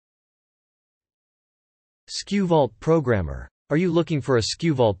SkuVault Programmer. Are you looking for a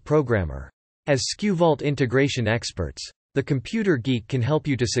SkuVault programmer? As SkuVault Integration Experts, the Computer Geek can help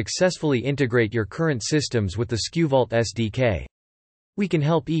you to successfully integrate your current systems with the SkuVault SDK. We can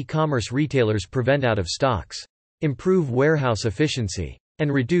help e-commerce retailers prevent out-of-stocks, improve warehouse efficiency,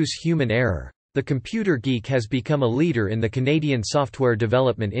 and reduce human error. The Computer Geek has become a leader in the Canadian software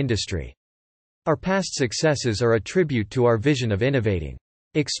development industry. Our past successes are a tribute to our vision of innovating,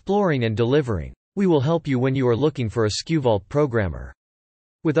 exploring and delivering. We will help you when you are looking for a SkuVault programmer.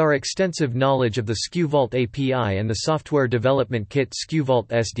 With our extensive knowledge of the SkuVault API and the software development kit SkuVault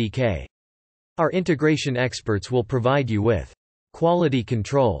SDK, our integration experts will provide you with quality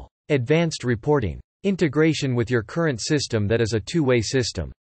control, advanced reporting, integration with your current system that is a two-way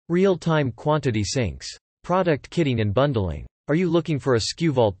system, real-time quantity syncs, product kitting and bundling. Are you looking for a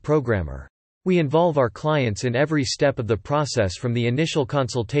SkuVault programmer? We involve our clients in every step of the process from the initial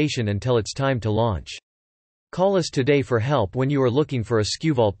consultation until it's time to launch. Call us today for help when you are looking for a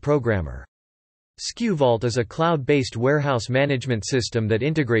SkuVault programmer. SkuVault is a cloud-based warehouse management system that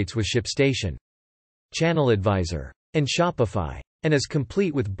integrates with ShipStation, Channel Advisor, and Shopify, and is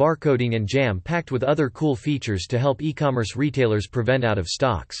complete with barcoding and jam-packed with other cool features to help e-commerce retailers prevent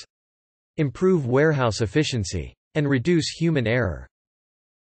out-of-stocks, improve warehouse efficiency, and reduce human error.